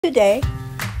Today,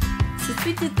 since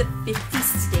we did the 50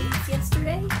 states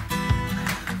yesterday,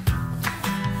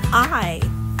 I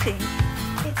think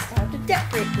it's time to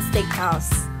decorate the steakhouse.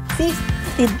 See,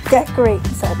 we decorate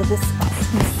inside of this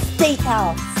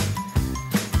steakhouse.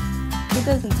 It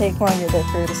doesn't take long to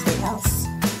decorate a steakhouse.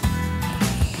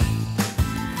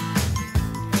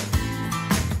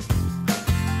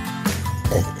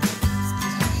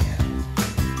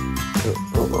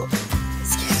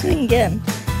 Excuse me again.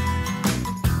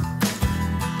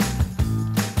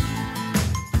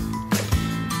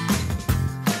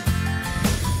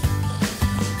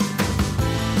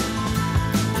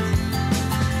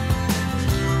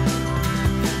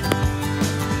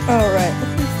 Alright,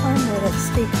 let me find where that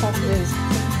steakhouse is.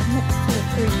 Next to the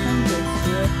 300s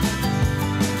here.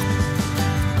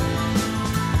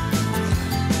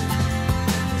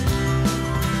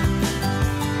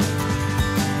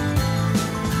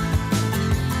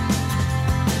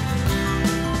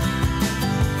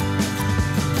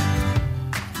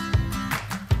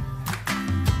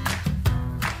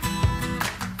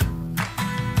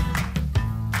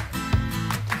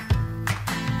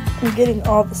 I'm getting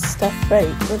all the stuff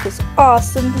ready for this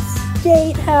awesome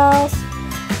state house.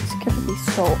 It's gonna be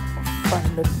so fun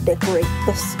to decorate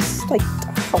this state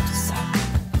house.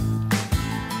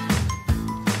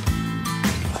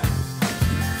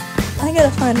 I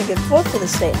gotta find a good floor for the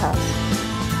state house.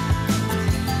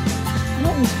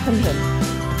 That one's crimson.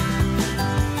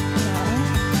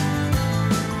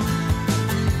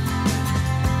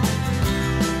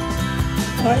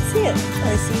 No. Oh, I see it.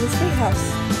 I see the state house.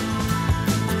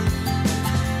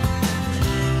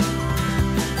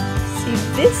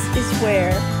 This is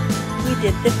where we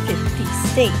did the 50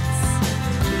 states.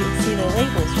 You can see the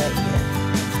labels right here.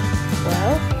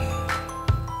 Well,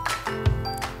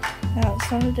 now it's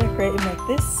time to decorate and make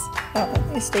this not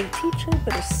only a state teacher,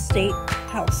 but a state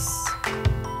house.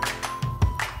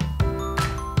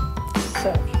 So,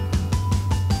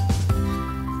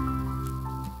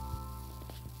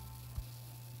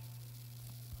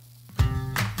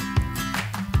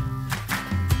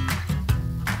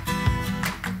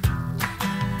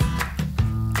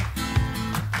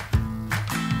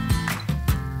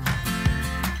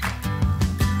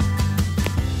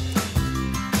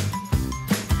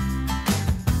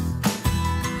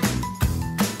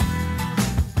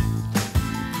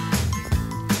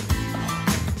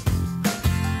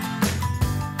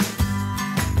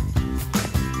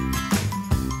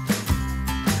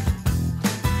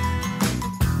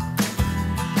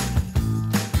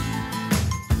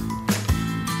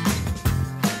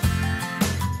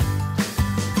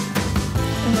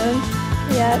 and then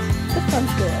we add the front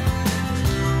door.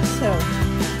 So,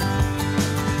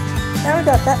 now we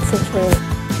got that situated.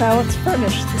 Now let's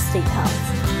furnish the state house.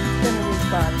 It's gonna be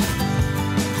fun.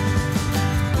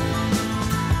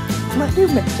 I'm gonna do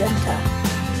magenta.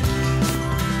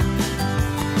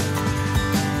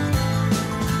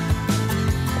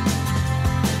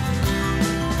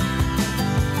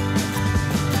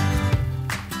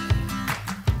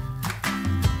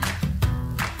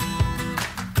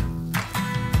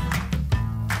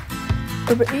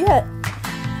 But yet,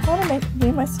 I want to make me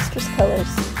and my sister's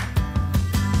colors.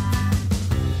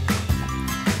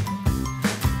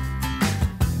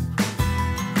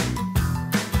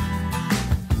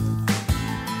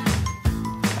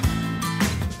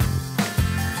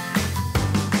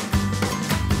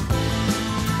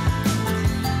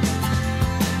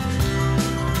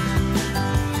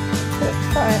 Let's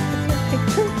find a good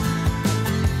picture.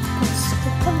 Let's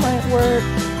click on my word.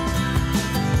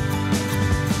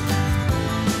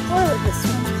 Or this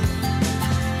one.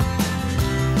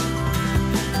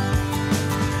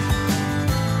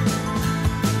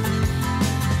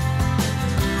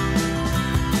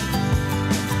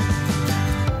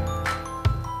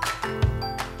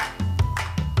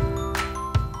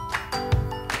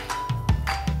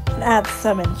 And add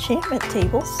some enchantment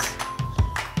tables.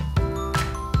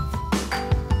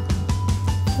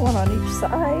 One on each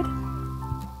side.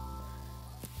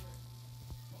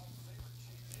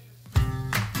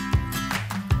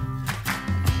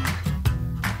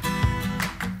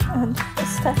 And a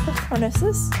stack of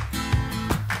furnaces.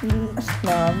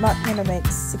 No, I'm not going to make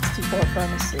 64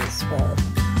 furnaces, but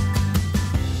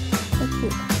thank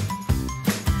you.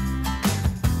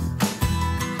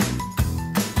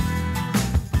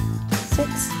 Six.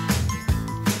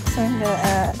 So I'm going to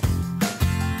add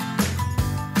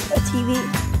a TV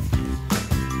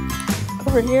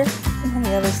over here, and on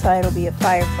the other side will be a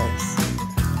fireplace.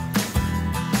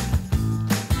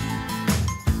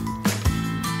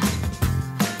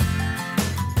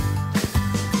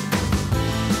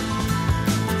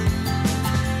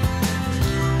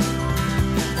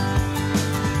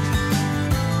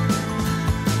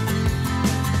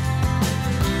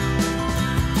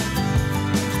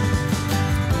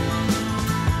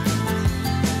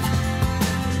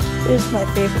 is my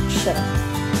favorite show.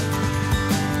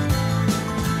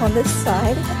 On this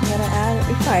side, I'm going to add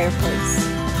a fireplace.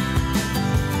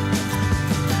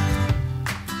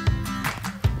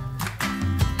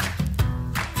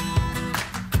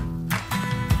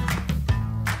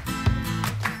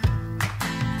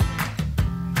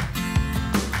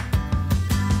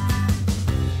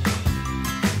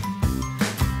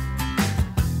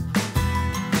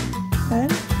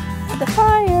 And the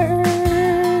fires.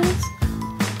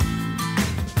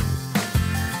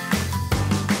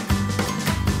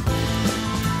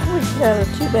 We should have our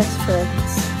two best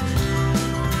friends.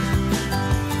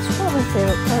 It's one of my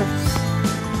favorite parts.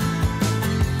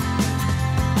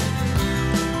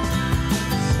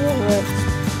 So let's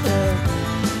put the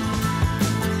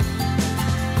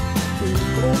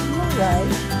on the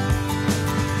right.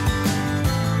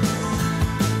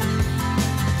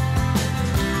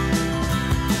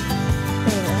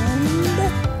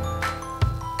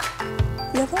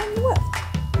 On the left.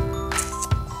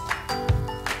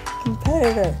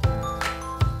 Competitor.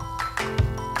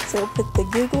 So put the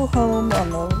Google Home on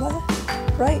the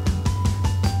left, right.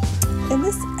 And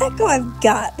this Echo I've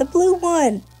got, the blue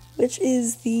one, which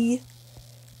is the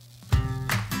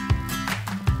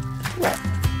left.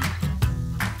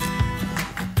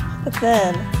 But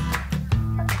then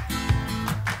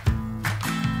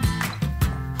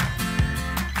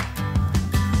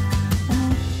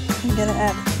I'm gonna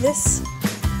add this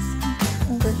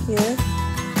over here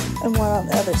and one on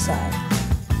the other side.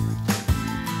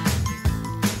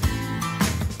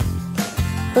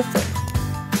 Perfect.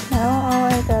 Now all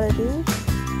I gotta do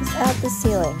is add the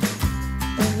ceiling,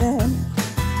 and then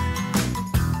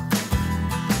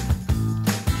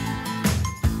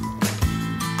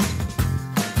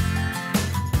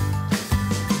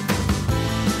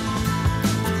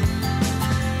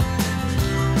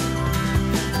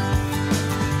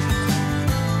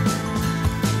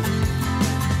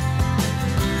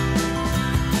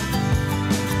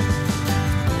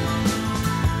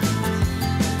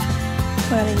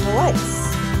running the lights.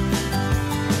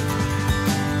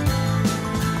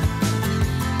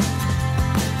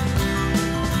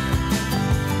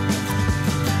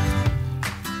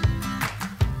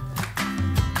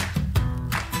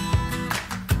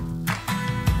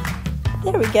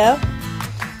 There we go.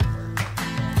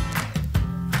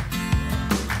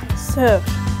 So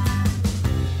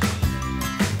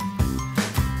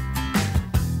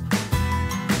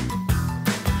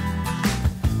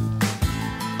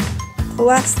the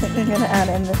last thing we're going to add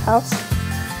in the house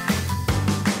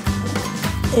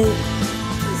is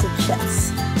a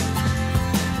chest.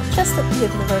 A chest at the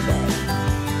end of our bed.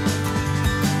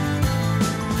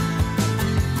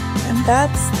 And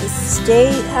that's the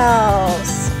State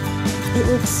House. It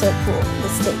looks so cool, the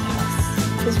State House.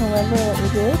 Because remember what we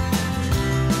did?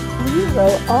 We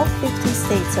wrote all 50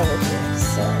 states over here,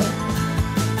 so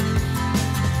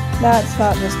now it's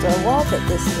not just a wall, but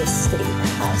this is a State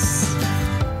House.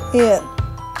 And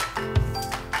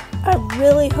I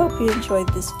really hope you enjoyed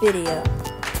this video,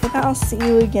 and I'll see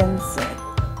you again soon.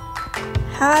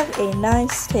 Have a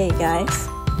nice day, guys.